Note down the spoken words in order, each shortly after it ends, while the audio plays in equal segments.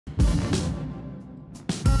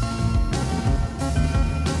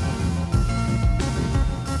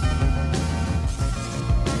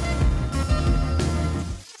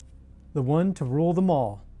the one to rule them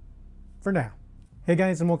all. For now. Hey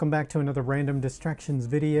guys, and welcome back to another Random Distractions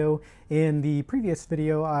video. In the previous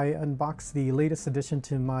video, I unboxed the latest addition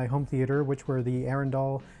to my home theater, which were the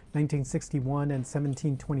Arendal 1961 and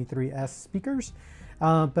 1723S speakers.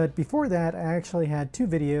 But before that, I actually had two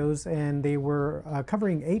videos, and they were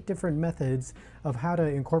covering 8 different methods of how to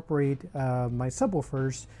incorporate my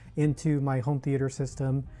subwoofers into my home theater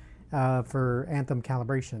system for Anthem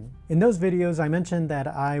calibration. In those videos, I mentioned that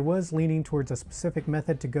I was leaning towards a specific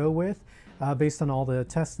method to go with based on all the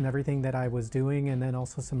tests and everything that I was doing, and then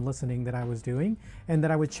also some listening that I was doing, and that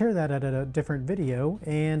I would share that at a different video,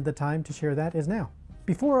 and the time to share that is now.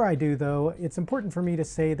 Before I do though, it's important for me to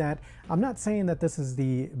say that I'm not saying that this is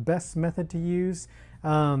the best method to use.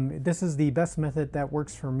 This is the best method that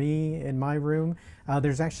works for me in my room.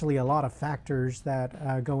 There's actually a lot of factors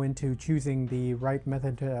that go into choosing the right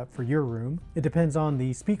method for your room. It depends on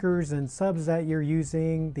the speakers and subs that you're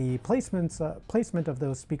using, the placement of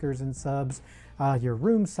those speakers and subs, your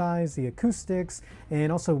room size, the acoustics,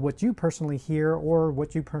 and also what you personally hear or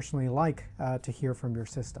what you personally like to hear from your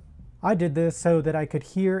system. I did this so that I could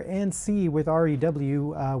hear and see with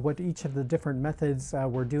REW what each of the different methods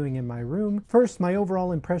were doing in my room. First, my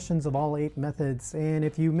overall impressions of all 8 methods, and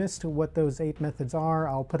if you missed what those 8 methods are,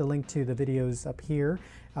 I'll put a link to the videos up here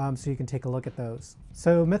so you can take a look at those.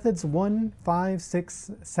 So methods 1, 5,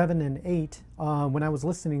 6, 7, and 8, when I was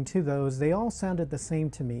listening to those, they all sounded the same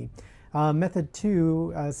to me. Method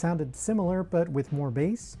 2 sounded similar but with more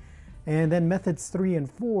bass. And then methods 3 and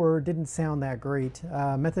 4 didn't sound that great.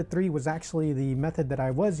 Method 3 was actually the method that I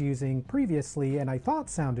was using previously and I thought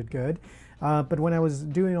sounded good. But when I was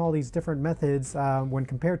doing all these different methods, when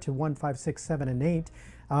compared to 1, 5, 6, 7, and 8,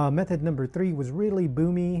 method number 3 was really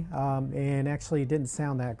boomy and actually didn't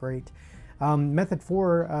sound that great. Method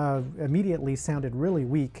 4 immediately sounded really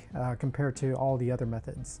weak compared to all the other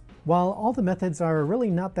methods. While all the methods are really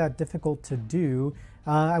not that difficult to do,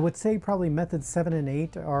 I would say probably methods 7 and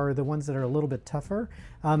 8 are the ones that are a little bit tougher.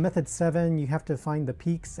 Method 7, you have to find the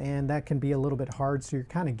peaks, and that can be a little bit hard, so you're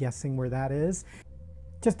kind of guessing where that is.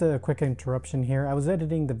 Just a quick interruption here. I was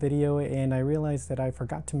editing the video and I realized that I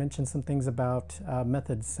forgot to mention some things about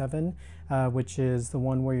method 7, which is the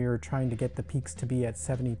one where you're trying to get the peaks to be at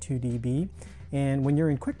 72 dB. And when you're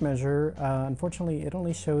in quick measure, unfortunately, it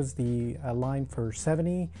only shows the line for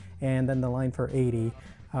 70 and then the line for 80.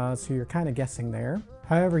 So you're kind of guessing there.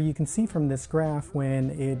 However, you can see from this graph when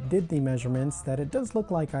it did the measurements that it does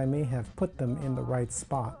look like I may have put them in the right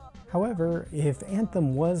spot. However, if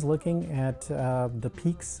Anthem was looking at the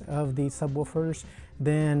peaks of the subwoofers,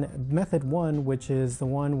 then method 1, which is the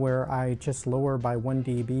one where I just lower by 1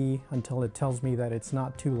 dB until it tells me that it's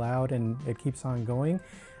not too loud and it keeps on going,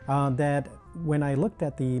 that when I looked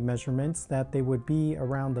at the measurements that they would be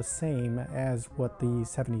around the same as what the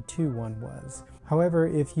 72 one was. However,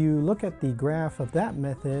 if you look at the graph of that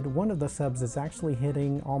method, one of the subs is actually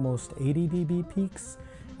hitting almost 80 dB peaks,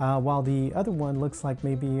 while the other one looks like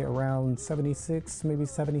maybe around 76, maybe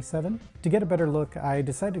 77. To get a better look, I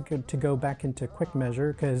decided to go back into quick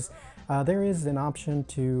measure because there is an option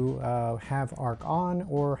to have arc on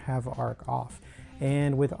or have arc off.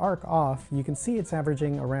 And with arc off, you can see it's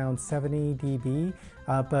averaging around 70 dB,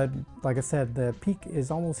 but like I said, the peak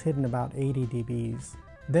is almost hidden about 80 dBs.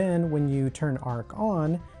 Then when you turn arc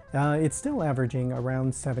on, it's still averaging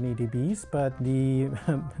around 70 dBs, but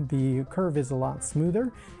the curve is a lot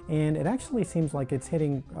smoother, and it actually seems like it's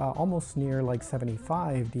hitting almost near like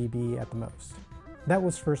 75 dB at the most. That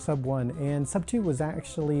was for sub 1, and sub 2 was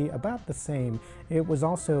actually about the same. It was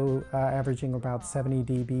also averaging about 70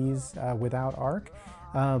 dBs without arc,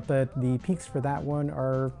 but the peaks for that one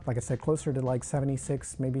are, like I said, closer to like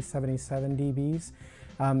 76, maybe 77 dBs.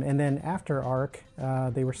 And then after arc,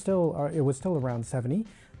 it was still around 70,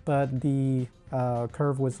 but the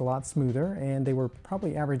curve was a lot smoother, and they were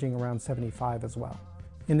probably averaging around 75 as well.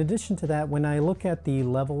 In addition to that, when I look at the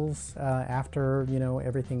levels after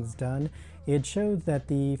everything's done, it showed that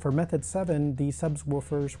for method 7, the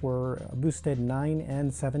subwoofers were boosted 9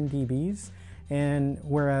 and 7 dBs, and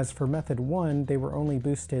whereas for method 1, they were only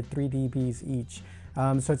boosted 3 dBs each.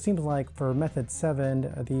 So it seems like for method 7,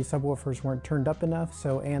 the subwoofers weren't turned up enough,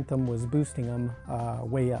 so Anthem was boosting them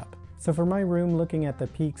way up. So for my room, looking at the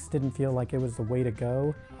peaks didn't feel like it was the way to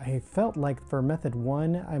go. I felt like for method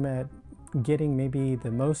 1, I'm at getting maybe the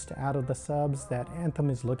most out of the subs that Anthem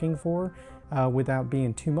is looking for without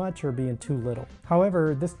being too much or being too little.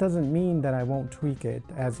 However, this doesn't mean that I won't tweak it,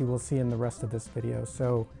 as you will see in the rest of this video,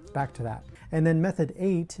 so back to that. And then method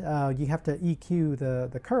 8, you have to EQ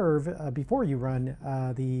the curve before you run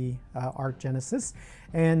the Arc Genesis.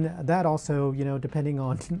 And that also, you know, depending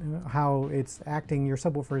on how it's acting, your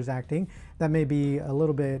subwoofer is acting, that may be a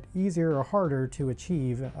little bit easier or harder to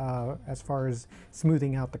achieve as far as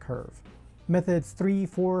smoothing out the curve. Methods 3,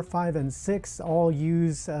 4, 5, and 6 all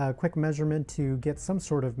use quick measurement to get some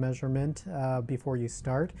sort of measurement before you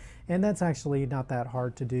start, and that's actually not that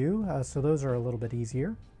hard to do, so those are a little bit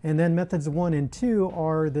easier. And then methods 1 and 2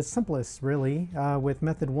 are the simplest, really, with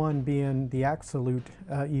method 1 being the absolute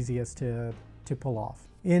easiest to pull off.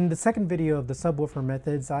 In the second video of the subwoofer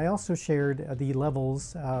methods, I also shared the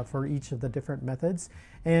levels for each of the different methods,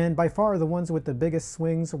 and by far the ones with the biggest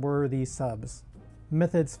swings were the subs.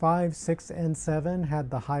 Methods 5, 6, and 7 had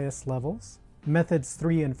the highest levels. Methods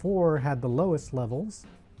 3 and 4 had the lowest levels.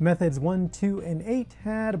 Methods 1, 2, and 8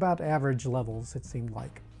 had about average levels, it seemed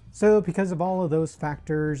like. So because of all of those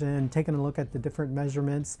factors and taking a look at the different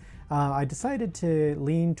measurements, I decided to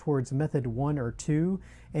lean towards method 1 or 2.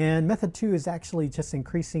 And method 2 is actually just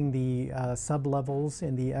increasing the sub levels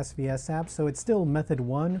in the SVS app. So it's still method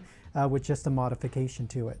 1 with just a modification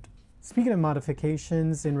to it. Speaking of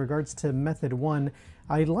modifications, in regards to method 1,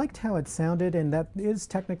 I liked how it sounded, and that is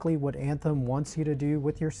technically what Anthem wants you to do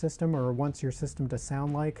with your system, or wants your system to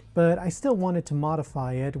sound like, but I still wanted to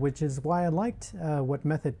modify it, which is why I liked what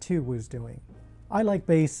method 2 was doing. I like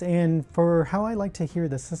bass, and for how I like to hear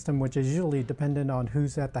the system, which is usually dependent on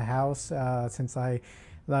who's at the house, since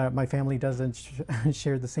my family doesn't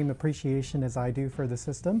share the same appreciation as I do for the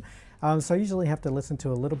system, so I usually have to listen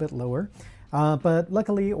to a little bit lower. But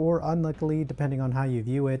luckily or unluckily, depending on how you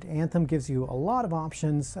view it, Anthem gives you a lot of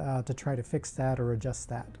options to try to fix that or adjust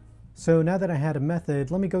that. So now that I had a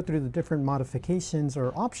method, let me go through the different modifications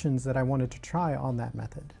or options that I wanted to try on that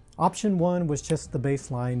method. Option 1 was just the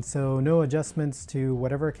baseline, so no adjustments to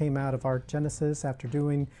whatever came out of Arc Genesis after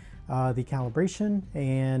doing the calibration,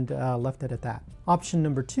 and left it at that. Option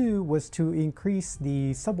number 2 was to increase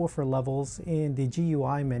the subwoofer levels in the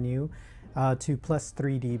GUI menu to plus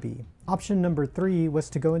 3 dB. Option number 3 was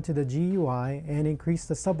to go into the GUI and increase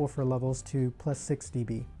the subwoofer levels to plus 6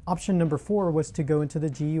 dB. Option number 4 was to go into the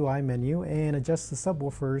GUI menu and adjust the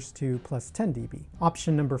subwoofers to plus 10 dB.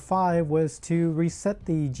 Option number 5 was to reset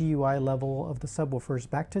the GUI level of the subwoofers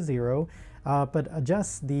back to 0, but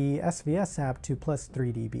adjust the SVS app to plus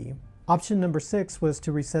 3 dB. Option number 6 was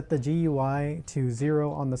to reset the GUI to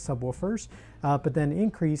 0 on the subwoofers, but then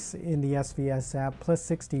increase in the SVS app plus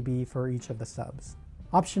 6 dB for each of the subs.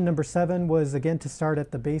 Option number 7 was again to start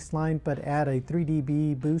at the baseline, but add a 3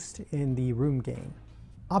 dB boost in the room gain.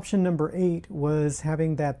 Option number 8 was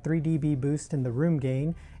having that 3 dB boost in the room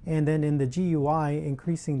gain, and then in the GUI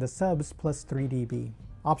increasing the subs plus 3 dB.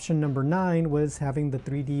 Option number 9 was having the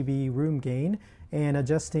 3 dB room gain and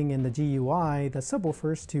adjusting in the GUI the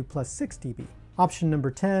subwoofers to plus 6 dB. Option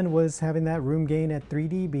number 10 was having that room gain at 3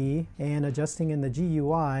 dB and adjusting in the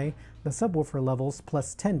GUI the subwoofer levels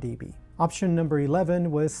plus 10 dB. Option number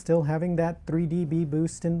 11 was still having that 3 dB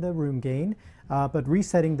boost in the room gain, but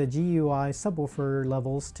resetting the GUI subwoofer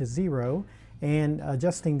levels to 0 and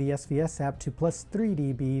adjusting the SVS app to plus 3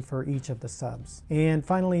 dB for each of the subs. And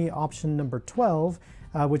finally, option number 12,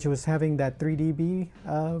 which was having that 3 dB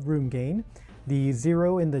room gain, the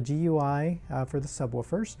 0 in the GUI for the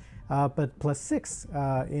subwoofers, but plus 6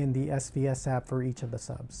 in the SVS app for each of the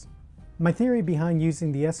subs. My theory behind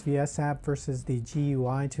using the SVS app versus the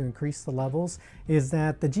GUI to increase the levels is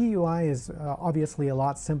that the GUI is obviously a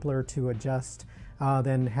lot simpler to adjust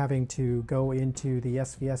than having to go into the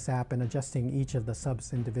SVS app and adjusting each of the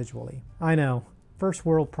subs individually. I know, first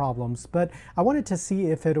world problems, but I wanted to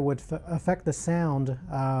see if it would affect the sound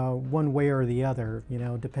one way or the other, you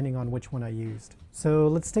know, depending on which one I used. So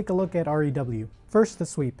let's take a look at REW. First, the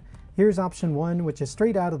sweep. Here's option 1, which is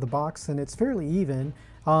straight out of the box, and it's fairly even,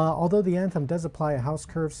 although the Anthem does apply a house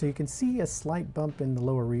curve, so you can see a slight bump in the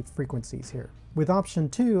lower frequencies here. With option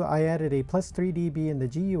 2, I added a plus 3 dB in the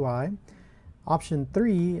GUI. Option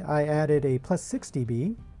 3, I added a plus 6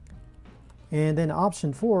 dB. And then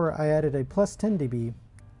option 4, I added a plus 10 dB.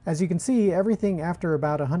 As you can see, everything after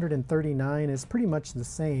about 139 is pretty much the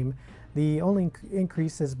same. The only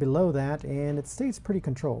increase is below that, and it stays pretty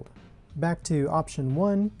controlled. Back to option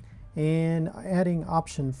 1, and adding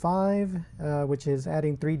option 5, which is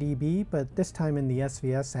adding 3 dB, but this time in the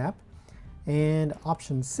SVS app. And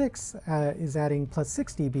option 6 is adding plus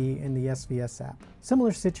 6 dB in the SVS app.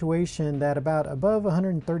 Similar situation that about above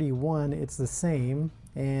 131, it's the same,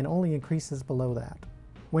 and only increases below that.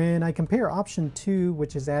 When I compare option 2,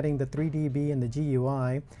 which is adding the 3 dB in the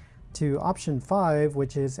GUI, to option 5,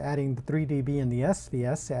 which is adding the 3 dB in the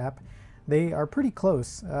SVS app, they are pretty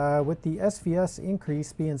close, with the SVS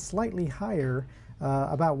increase being slightly higher,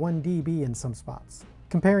 about 1 dB in some spots.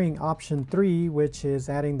 Comparing option 3, which is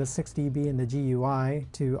adding the 6 dB in the GUI,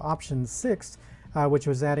 to option 6, which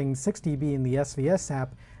was adding 6 dB in the SVS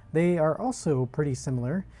app, they are also pretty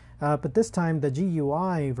similar, but this time the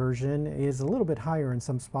GUI version is a little bit higher in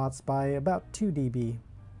some spots by about 2 dB.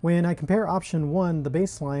 When I compare option 1, the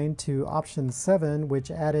baseline, to option 7,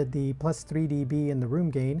 which added the plus 3 dB in the room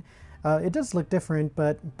gain, it does look different,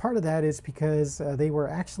 but part of that is because they were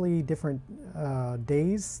actually different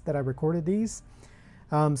days that I recorded these.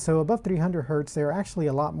 So above 300 Hertz, they're actually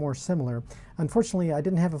a lot more similar. Unfortunately, I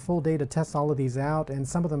didn't have a full day to test all of these out, and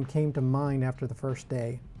some of them came to mind after the first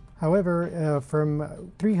day. However,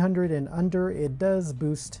 from 300 and under, it does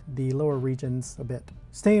boost the lower regions a bit.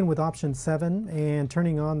 Staying with option 7 and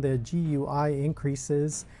turning on the GUI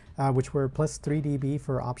increases, which were plus 3 dB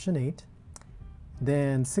for option 8,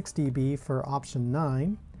 then 6 dB for option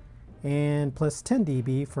 9, and plus 10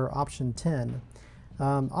 dB for option 10.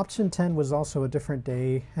 Option 10 was also a different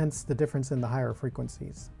day, hence the difference in the higher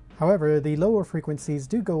frequencies. However, the lower frequencies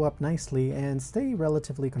do go up nicely and stay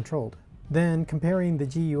relatively controlled. Then comparing the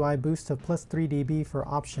GUI boost of plus 3 dB for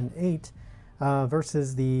option 8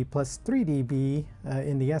 versus the plus 3 dB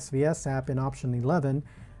in the SVS app in option 11,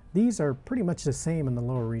 these are pretty much the same in the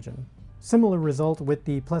lower region. Similar result with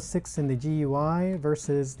the plus 6 in the GUI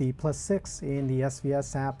versus the plus 6 in the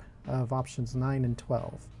SVS app of options 9 and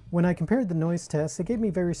 12. When I compared the noise tests, it gave me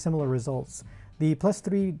very similar results. The plus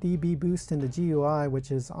 3 dB boost in the GUI,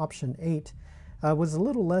 which is option 8, was a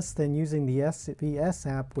little less than using the SVS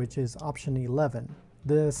app, which is option 11.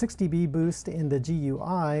 The 6 dB boost in the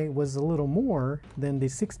GUI was a little more than the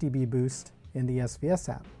 6 dB boost in the SVS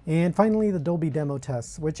app. And finally, the Dolby demo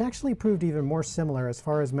tests, which actually proved even more similar as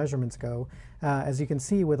far as measurements go, as you can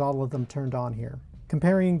see with all of them turned on here.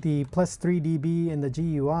 Comparing the plus 3 dB in the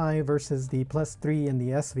GUI versus the plus 3 in the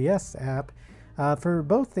SVS app, for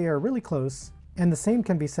both they are really close. And the same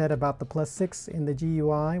can be said about the plus 6 in the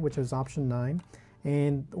GUI, which is option 9,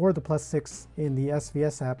 or the plus 6 in the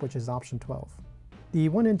SVS app, which is option 12. The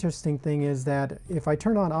one interesting thing is that if I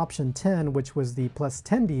turn on option 10, which was the plus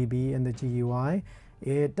 10 dB in the GUI,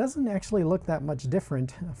 it doesn't actually look that much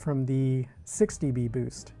different from the 6 dB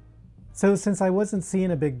boost. So since I wasn't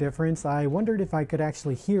seeing a big difference, I wondered if I could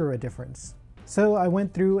actually hear a difference. So I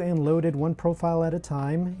went through and loaded one profile at a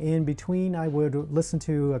time. In between, I would listen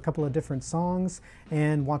to a couple of different songs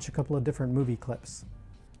and watch a couple of different movie clips.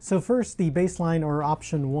 So first, the baseline, or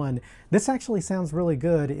option 1. This actually sounds really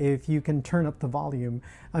good if you can turn up the volume.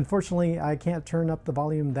 Unfortunately, I can't turn up the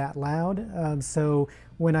volume that loud, so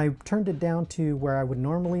when I turned it down to where I would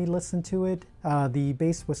normally listen to it, the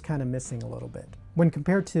bass was kind of missing a little bit. When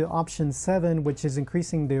compared to option 7, which is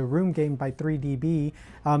increasing the room gain by 3 dB,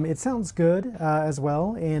 it sounds good as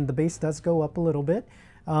well, and the bass does go up a little bit.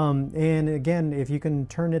 And again, if you can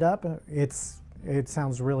turn it up, it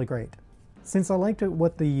sounds really great. Since I liked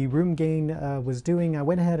what the room gain was doing, I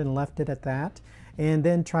went ahead and left it at that, and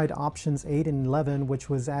then tried options 8 and 11, which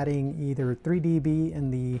was adding either 3 dB in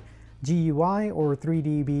the GUI or 3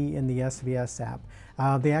 dB in the SVS app.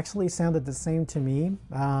 They actually sounded the same to me,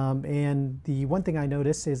 and the one thing I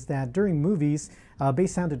noticed is that during movies,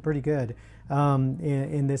 bass sounded pretty good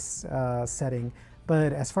in this setting.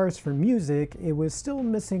 But as far as for music, it was still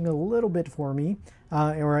missing a little bit for me,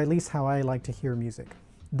 or at least how I like to hear music.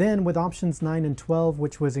 Then with options 9 and 12,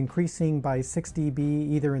 which was increasing by 6 dB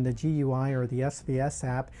either in the GUI or the SVS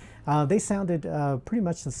app, they sounded pretty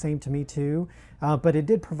much the same to me too, but it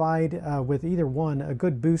did provide with either one a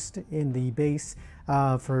good boost in the bass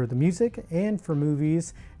for the music and for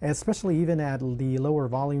movies, especially even at the lower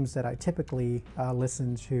volumes that I typically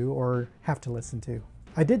listen to or have to listen to.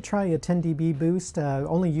 I did try a 10 dB boost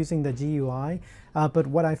only using the GUI, but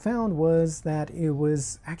what I found was that it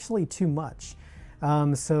was actually too much.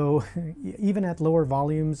 So even at lower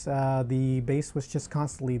volumes, the bass was just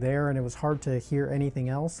constantly there and it was hard to hear anything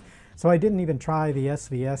else. So I didn't even try the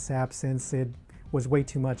SVS app since it was way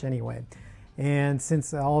too much anyway. And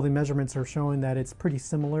since all the measurements are showing that it's pretty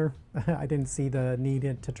similar, I didn't see the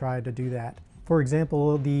need to try to do that. For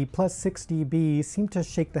example, the plus 6 dB seemed to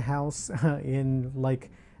shake the house in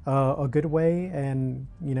like a good way, and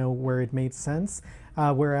where it made sense,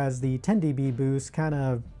 whereas the 10 dB boost kind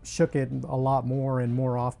of shook it a lot more and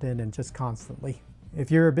more often and just constantly. If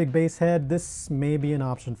you're a big bass head, this may be an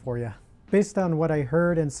option for you. Based on what I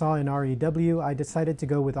heard and saw in REW, I decided to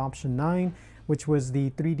go with option 9, which was the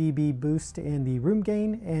 3 dB boost in the room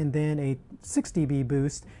gain and then a 6 dB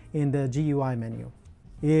boost in the GUI menu.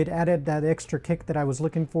 It added that extra kick that I was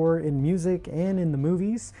looking for in music and in the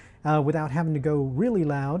movies without having to go really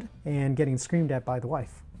loud and getting screamed at by the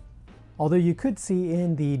wife. Although you could see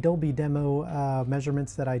in the Dolby demo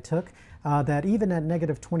measurements that I took that even at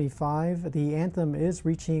 -25, the Anthem is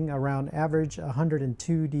reaching around average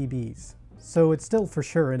 102 dBs. So it's still for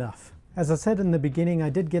sure enough. As I said in the beginning, I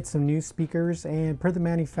did get some new speakers, and per the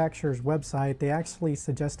manufacturer's website, they actually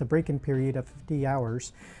suggest a break-in period of 50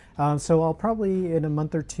 hours. So I'll probably in a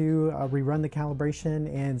month or two rerun the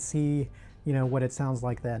calibration and see, what it sounds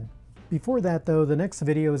like then. Before that though, the next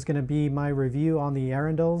video is going to be my review on the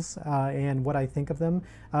Arendals and what I think of them,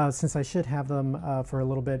 since I should have them for a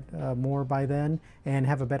little bit more by then and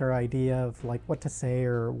have a better idea of like what to say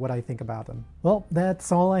or what I think about them. Well,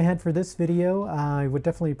 that's all I had for this video. I would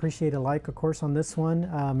definitely appreciate a like, of course, on this one.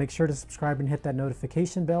 Make sure to subscribe and hit that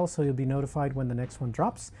notification bell so you'll be notified when the next one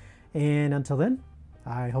drops. And until then,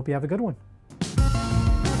 I hope you have a good one.